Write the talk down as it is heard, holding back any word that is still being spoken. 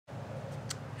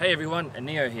Hey everyone,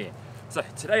 Neo here. So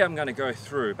today I'm going to go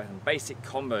through some basic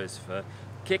combos for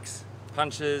kicks,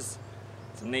 punches,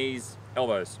 some knees,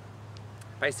 elbows.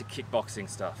 Basic kickboxing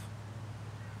stuff.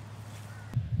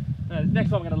 Now, this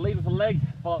next one I'm going to lead with a leg,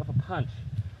 follow up with a punch.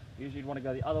 Usually you'd want to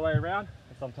go the other way around,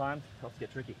 but sometimes it helps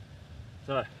get tricky.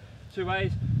 So, two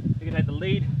ways. You can take the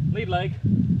lead leg,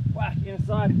 whack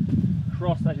inside,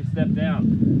 cross as you step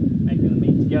down, making them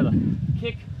meet together.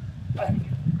 Kick, bang,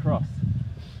 cross.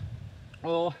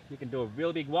 Or you can do a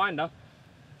real big winder,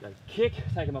 go kick,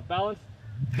 take them off balance,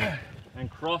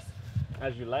 and cross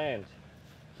as you land.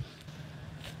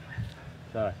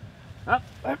 So, up,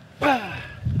 that's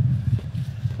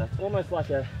almost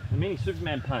like a mini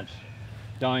Superman punch,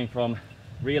 going from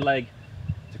rear leg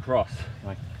to cross.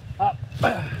 Like up,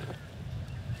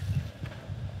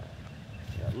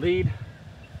 lead,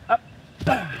 up,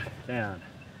 down,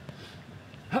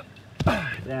 up,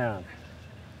 down.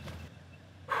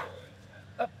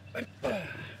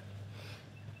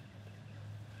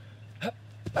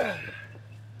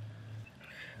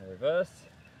 Reverse.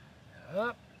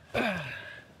 Up. Okay,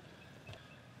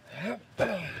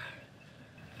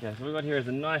 so what we've got here is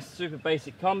a nice super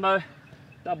basic combo.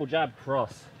 Double jab,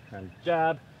 cross. And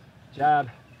jab,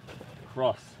 jab,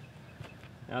 cross.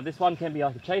 Now this one can be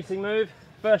like a chasing move.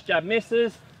 First jab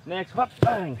misses, next whoop,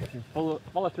 bang. And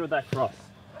follow through with that cross.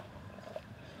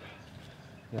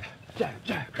 Yeah. Jab,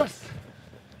 jab, cross.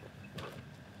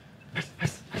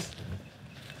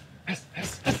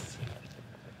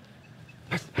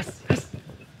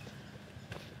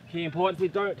 Key importance here,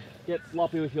 don't get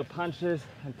sloppy with your punches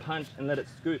and punch and let it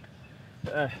scoop.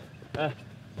 You're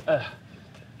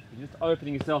just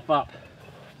opening yourself up.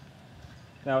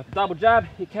 Now with the double jab,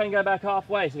 you can go back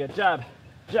halfway. So you go jab,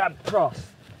 jab, cross. So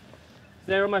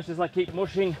they're almost just like keep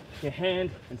mushing your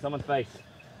hand in someone's face.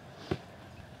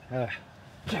 Jab,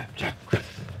 jab, cross.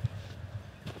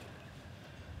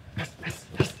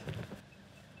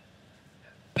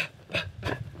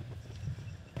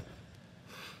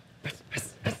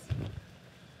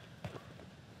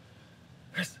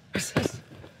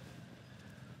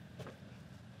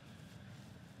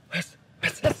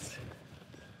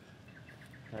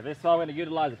 Now this time I'm going to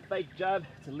utilize a fake jab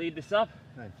to lead this up.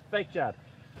 Fake jab,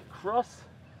 cross,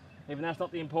 even that's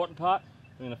not the important part.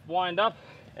 I'm going to wind up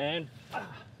and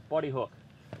body hook.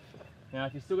 Now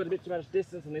if you've still got a bit too much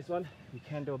distance on this one, you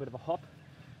can do a bit of a hop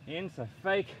in. So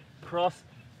fake, cross,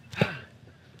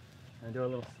 and do a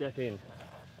little step in.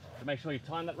 So make sure you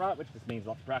time that right, which just means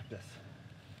lots of practice.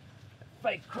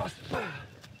 Fake, cross,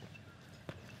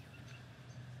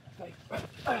 fake,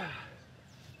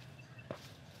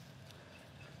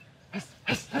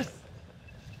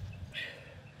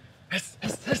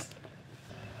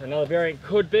 Another variant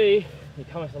could be you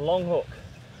come with a long hook,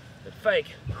 but fake,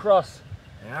 cross,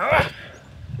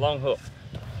 long hook,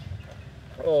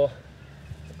 or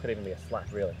it could even be a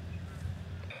slap really.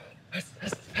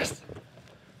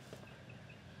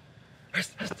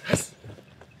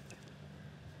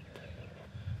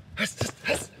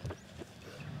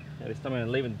 Now this time I'm going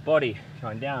to leave with the body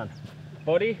going down,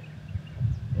 body.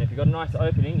 And if you've got a nice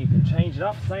opening, you can change it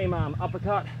up. Same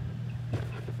uppercut,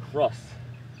 cross.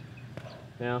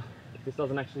 Now, if this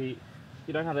doesn't actually,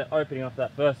 you don't have that opening off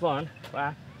that first one,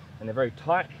 back, and they're very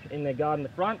tight in their guard in the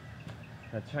front,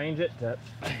 now change it to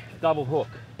double hook,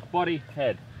 body,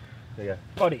 head. There you go,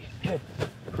 body, head,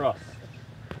 cross.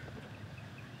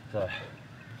 So,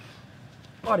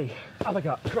 body,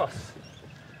 uppercut, cross.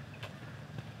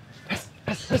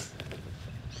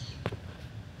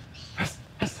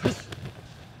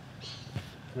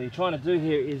 What you're trying to do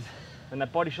here is, when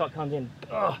that body shot comes in,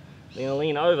 you're going to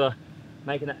lean over,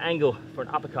 making an angle for an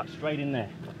uppercut straight in there.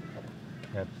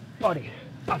 Okay. Body,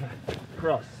 upper,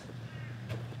 cross.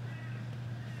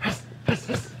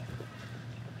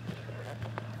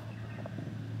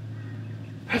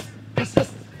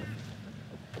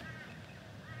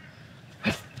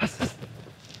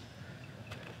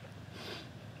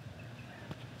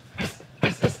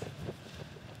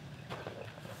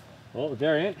 Or the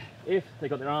variant, if they've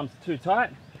got their arms too tight,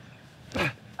 they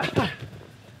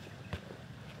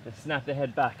snap their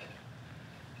head back.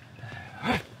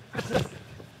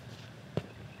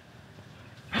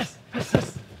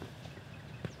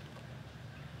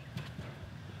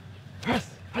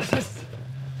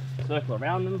 Circle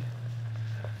around them,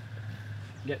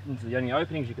 get into the only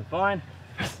openings you can find.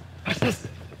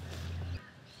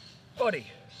 Body,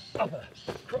 upper,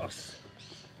 cross.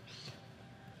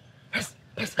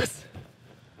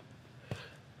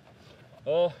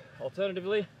 Or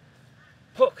alternatively,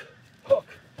 hook, hook,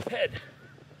 head.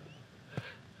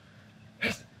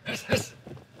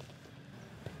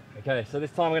 Okay, so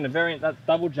this time I'm going to variant that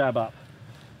double jab up.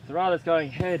 So rather than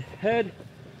going head, head,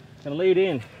 gonna lead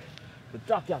in. The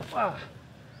duck up,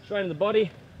 straight in the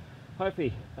body.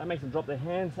 Hopefully that makes them drop their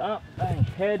hands up, bang,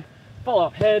 head, follow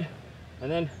up head, and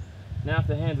then now if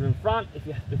the hands are in front,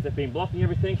 if they've been blocking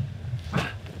everything,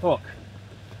 hook.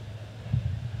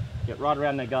 Get right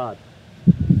around their guard.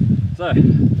 So,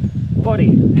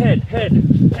 body, head, head,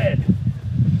 head.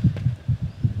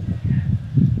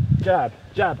 Jab,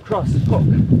 jab, cross, hook.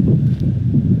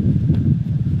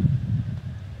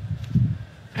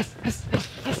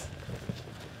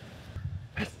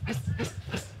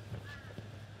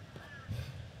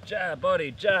 Jab,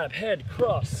 body, jab, head,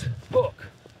 cross, hook.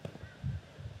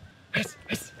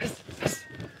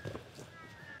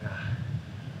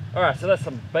 Alright, so that's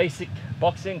some basic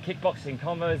boxing, kickboxing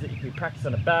combos that you can practice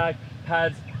on a bag,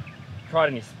 pads, try it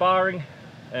in your sparring,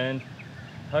 and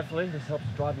hopefully this helps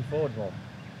drive you forward more.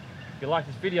 If you like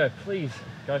this video, please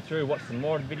go through, watch some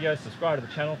more videos, subscribe to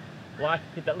the channel, like,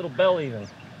 hit that little bell even,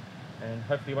 and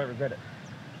hopefully you won't regret it.